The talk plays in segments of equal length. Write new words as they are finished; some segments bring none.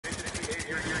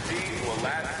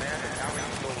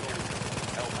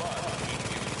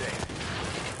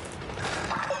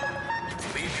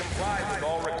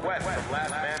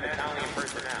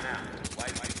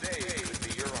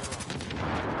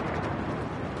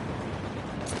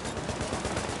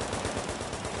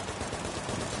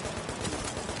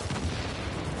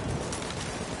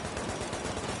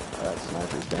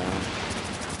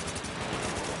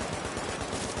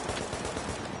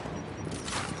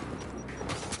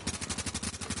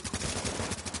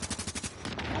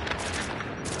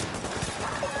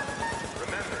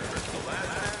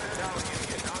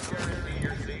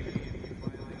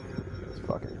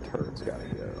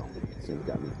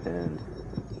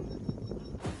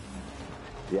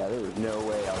Yeah, there was no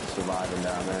way I was surviving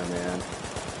down there, man.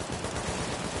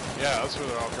 Yeah, that's where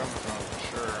they're all coming from, for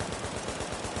sure.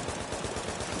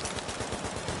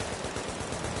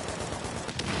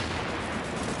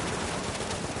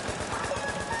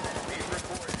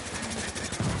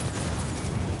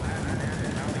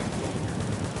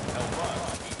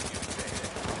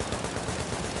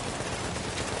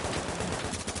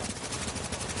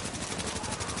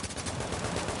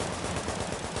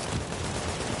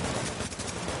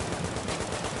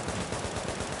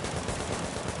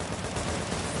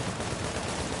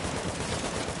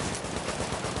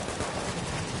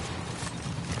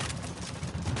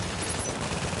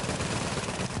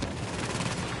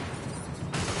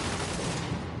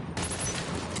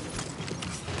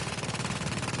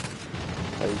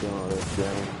 How you doing with this,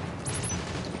 Jenny?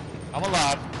 I'm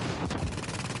alive.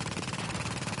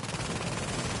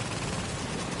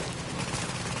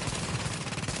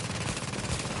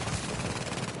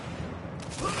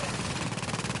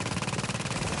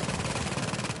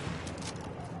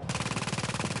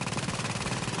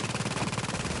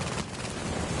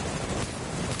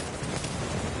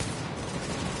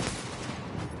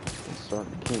 It's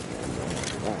starting to keep me.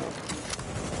 Wow.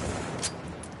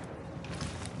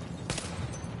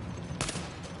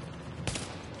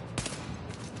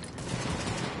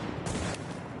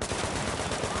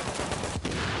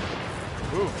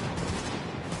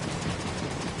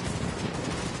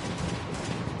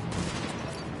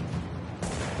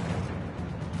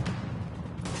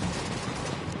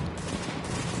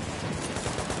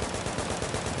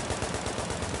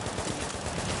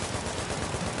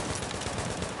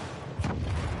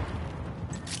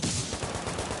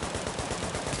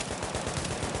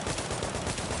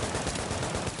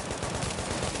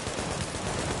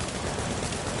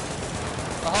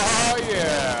 Oh,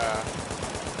 yeah.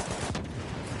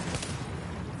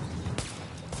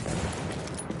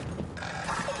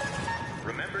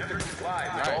 Remember to comply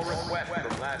with all requests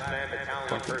from Last Man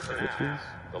Battalion personnel.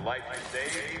 The life you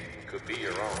save could be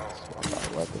your own. Swap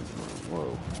out weapons, man.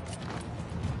 Whoa.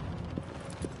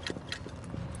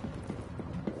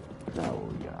 Now what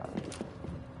we got?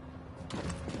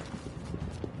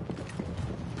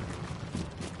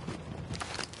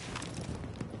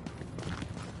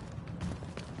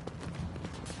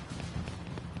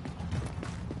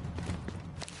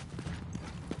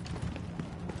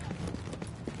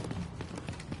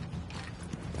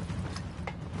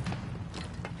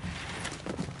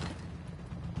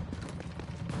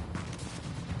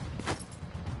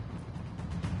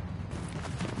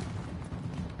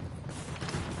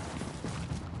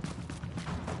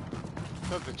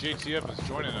 I thought the JTF is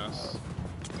joining us.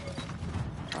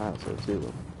 I thought so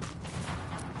too.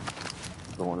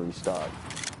 Don't want to restock.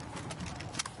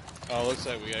 Oh, looks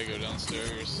like we gotta go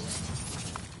downstairs.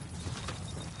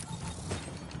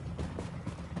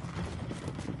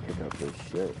 Pick up this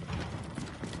shit.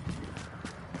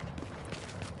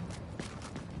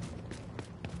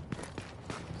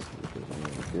 See if there's any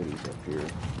other goodies up here.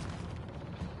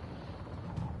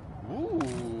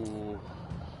 Ooh.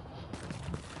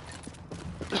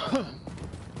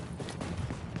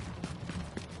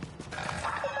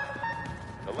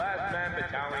 The Last Man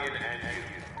Battalion and you.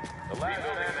 The Last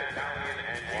Man Battalion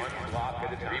and one block at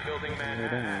a time. Rebuilding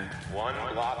Manhattan, one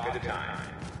block at a time.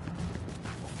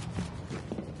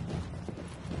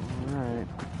 Alright.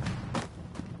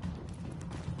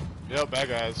 Yep, bad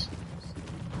guys.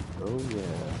 Oh yeah.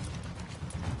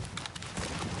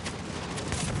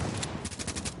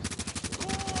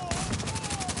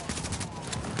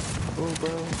 Oh,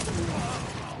 bro.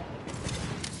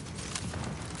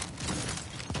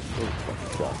 Oh,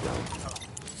 fucking shotgun.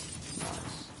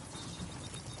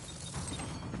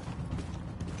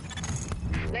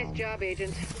 Nice. Nice job,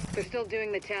 Agent. They're still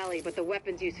doing the tally, but the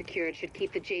weapons you secured should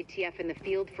keep the JTF in the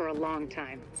field for a long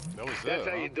time. That was That's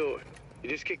how you do it. You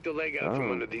just kick the leg out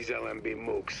from under these LMB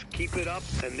mooks. Keep it up,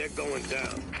 and they're going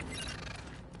down.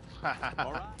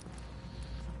 All right.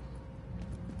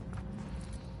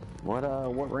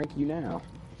 What rank you now?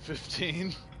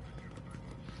 15.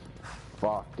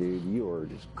 Fuck, dude, you are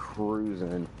just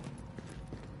cruising.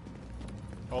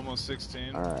 Almost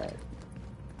 16. Alright.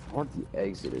 I want the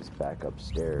exit is back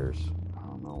upstairs. I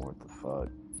don't know what the fuck.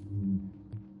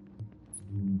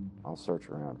 I'll search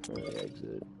around for the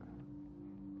exit.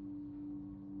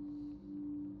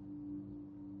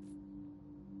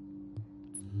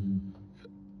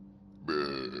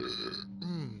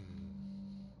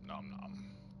 Nom nom.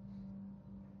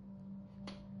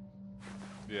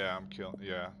 Yeah, I'm killing.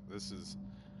 Yeah, this is.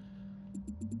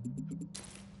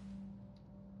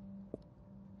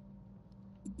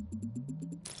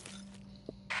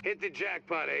 Hit the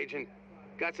jackpot, Agent.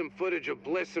 Got some footage of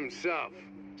Bliss himself.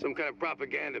 Some kind of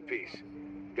propaganda piece.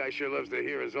 Guy sure loves to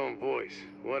hear his own voice.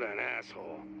 What an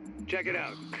asshole. Check it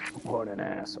out. What an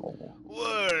asshole.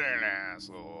 What an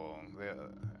asshole. Yeah.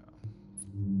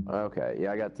 Okay,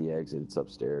 yeah, I got the exit. It's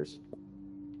upstairs.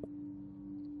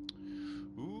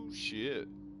 Ooh, shit.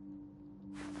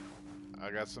 I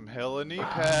got some hella knee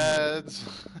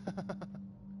pads.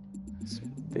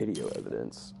 Some video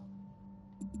evidence.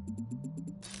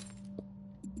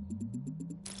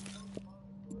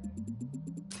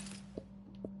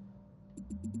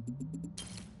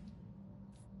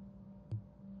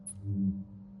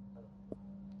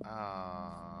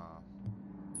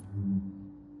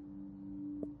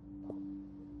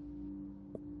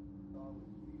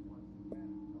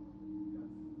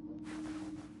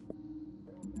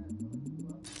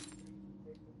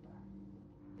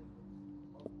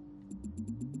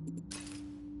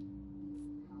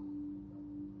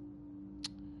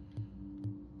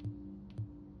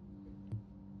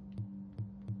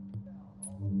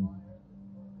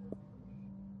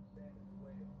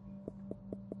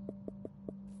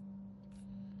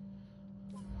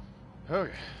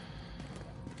 Okay.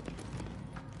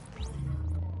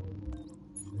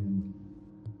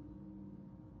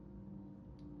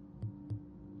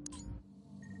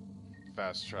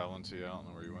 Fast traveling to you. I don't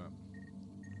know where you went.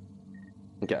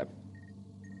 Okay.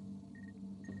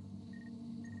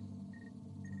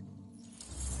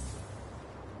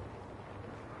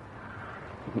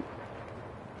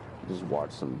 Just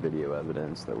watch some video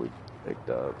evidence that we picked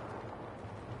up.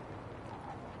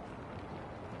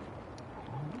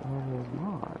 Oh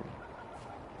my.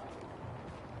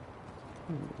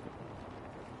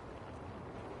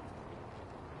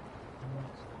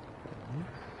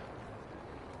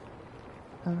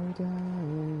 Oh,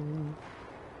 damn.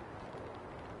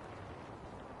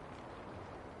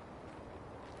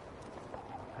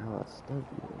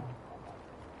 LSW.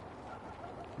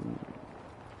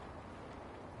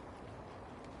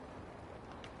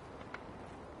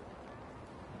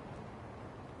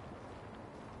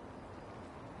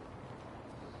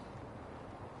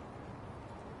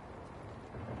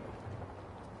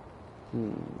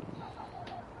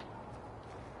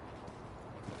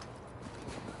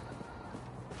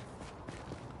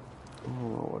 I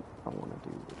don't know what I want to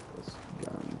do with this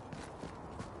gun.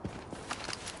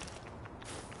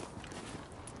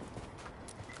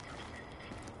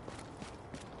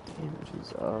 Damage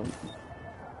is up.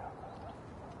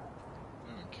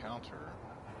 New encounter.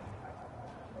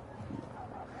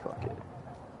 Fuck it.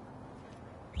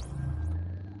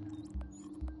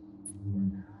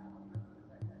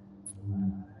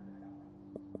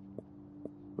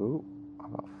 Ooh, I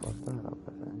about fucked that up, I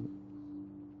think.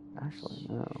 Actually,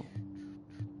 no.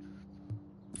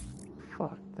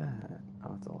 Fuck that.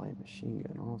 Oh, it's a light machine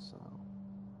gun also.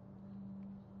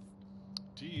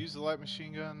 Do you use the light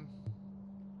machine gun?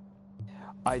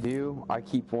 I do. I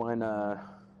keep one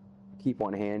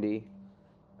handy.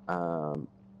 I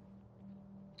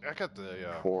got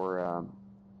the For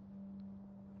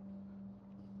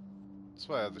that's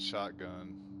why I have the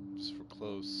shotgun, just for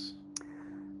close.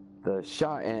 the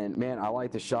shot, and man, I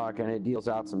like the shotgun. It deals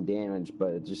out some damage,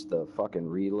 but just the fucking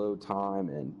reload time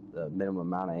and the minimum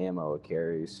amount of ammo it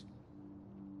carries.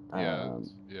 Yeah,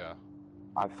 yeah.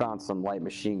 I found some light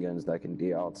machine guns that can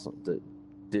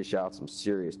dish out some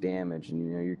serious damage, and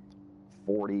you know, you're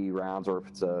 40 rounds, or if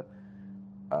it's a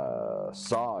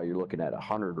saw, you're looking at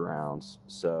 100 rounds.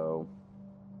 So,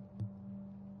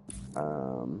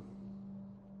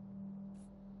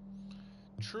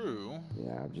 True.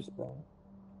 yeah, I've just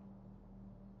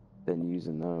been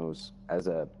using those as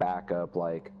a backup.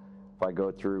 Like if I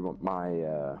go through my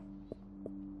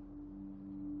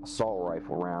assault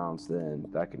rifle rounds, then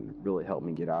that can really help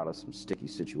me get out of some sticky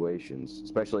situations.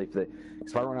 Especially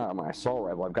if I run out of my assault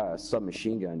rifle, I've got a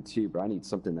submachine gun too, but I need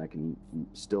something that can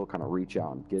still kind of reach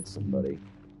out and get somebody.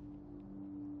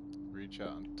 Reach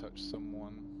out and touch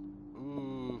someone.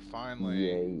 Ooh,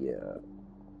 finally. Yeah.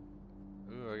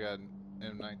 Ooh, I got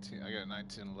M19. I got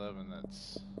 1911.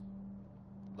 That's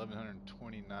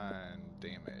 1129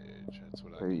 damage. That's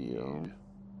what I There need. you go.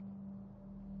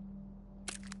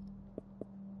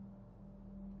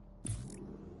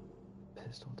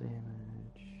 Pistol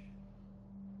damage.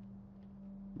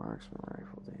 Marksman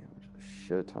rifle damage. A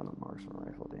shit ton of marksman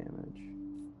rifle damage.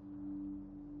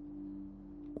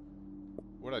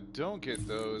 What I don't get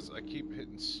though is I keep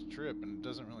hitting strip and it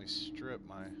doesn't really strip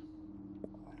my.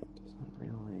 It doesn't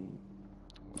really.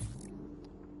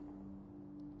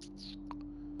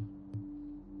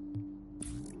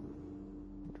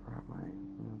 Drop my.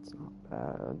 That's not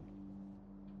bad.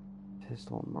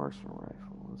 Pistol and marksman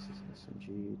rifle. This is SMG.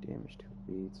 Damage 2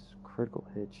 beats. Crit critical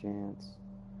hit chance.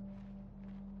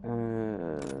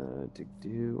 To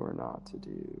do or not to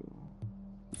do.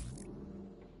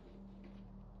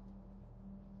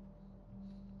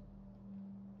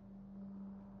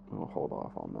 I'll hold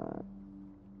off on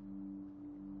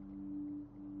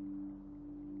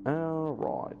that.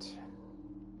 Alright.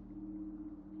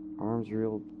 Arms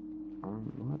real.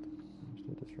 What?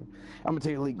 I'm gonna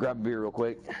take a leak, grab a beer real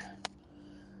quick.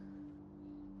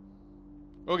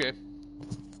 Okay.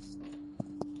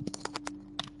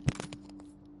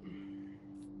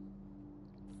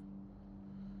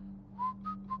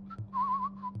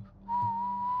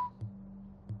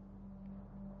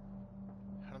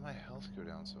 How did my health go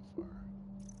down so far?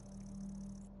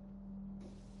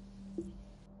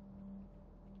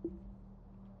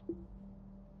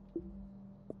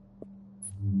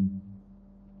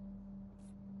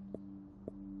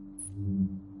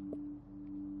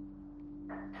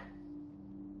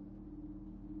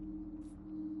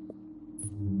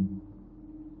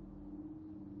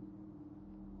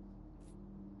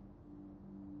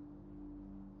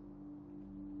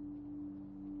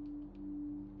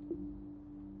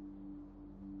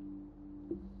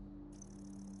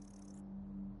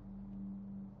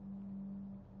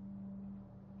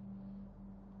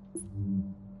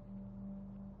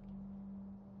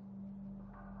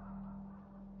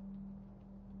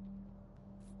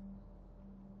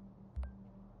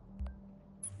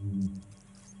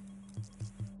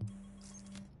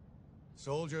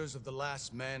 Soldiers of the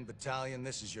Last Man Battalion,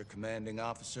 this is your commanding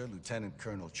officer, Lieutenant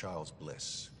Colonel Charles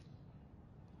Bliss.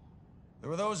 There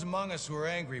were those among us who were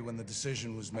angry when the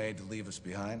decision was made to leave us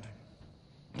behind.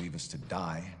 Leave us to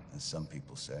die, as some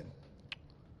people said.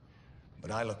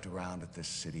 But I looked around at this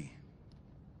city,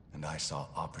 and I saw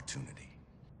opportunity.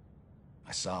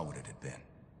 I saw what it had been.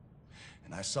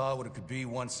 And I saw what it could be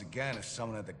once again if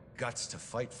someone had the guts to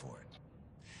fight for it.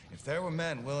 If there were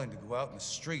men willing to go out in the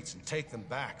streets and take them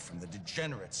back from the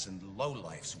degenerates and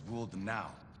lowlifes who ruled them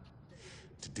now,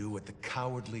 to do what the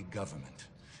cowardly government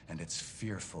and its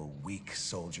fearful, weak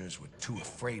soldiers were too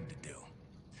afraid to do,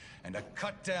 and to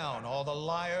cut down all the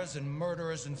liars and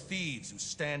murderers and thieves who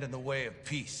stand in the way of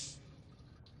peace.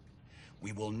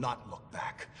 We will not look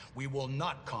back. We will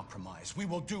not compromise. We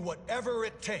will do whatever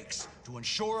it takes to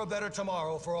ensure a better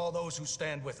tomorrow for all those who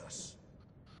stand with us.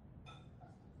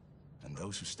 And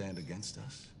those who stand against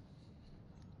us,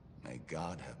 may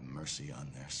God have mercy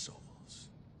on their souls.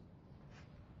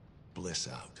 Bliss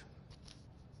out.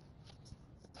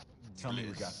 Tell me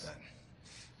we got that.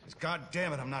 Because God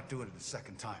damn it, I'm not doing it a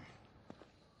second time.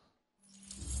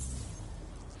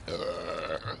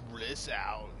 Bliss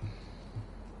out.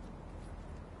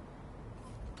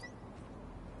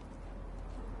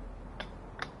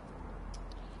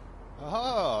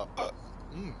 Oh.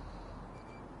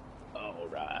 All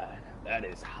right, that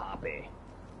is hoppy.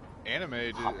 Anime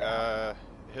did,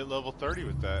 hit level 30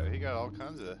 with that. He got all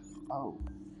kinds of. Oh.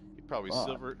 He probably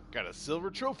got a silver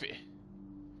trophy.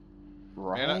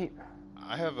 Right. Man,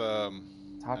 I have I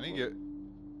need to get.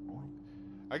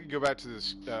 I could go back to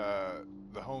this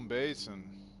the home base and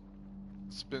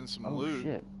spin some loot.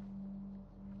 Shit.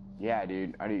 Yeah,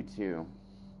 dude, I do too.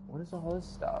 What is all this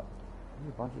stuff?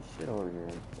 There's a bunch of shit over here.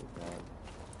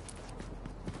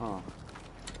 Huh.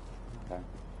 Okay.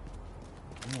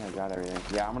 Yeah, I got everything.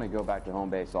 Yeah, I'm gonna go back to home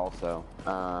base also.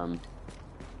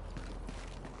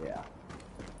 Yeah.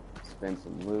 Spin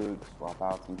some loot, swap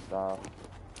out some stuff.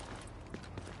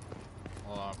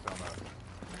 Hold on, I found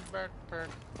that backpack.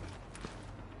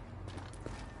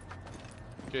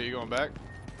 Okay, you going back?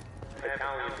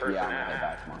 Battalion personnel. Yeah, I'm gonna head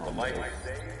back to my The home life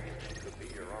base. you saved could be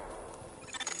your own.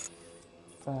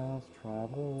 Fast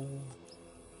travel.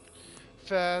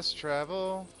 Fast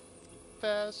travel.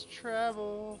 Fast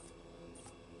travel.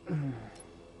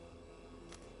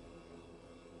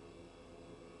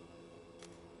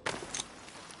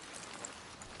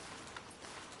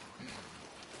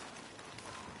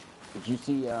 Did you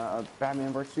see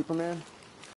Batman vs Superman?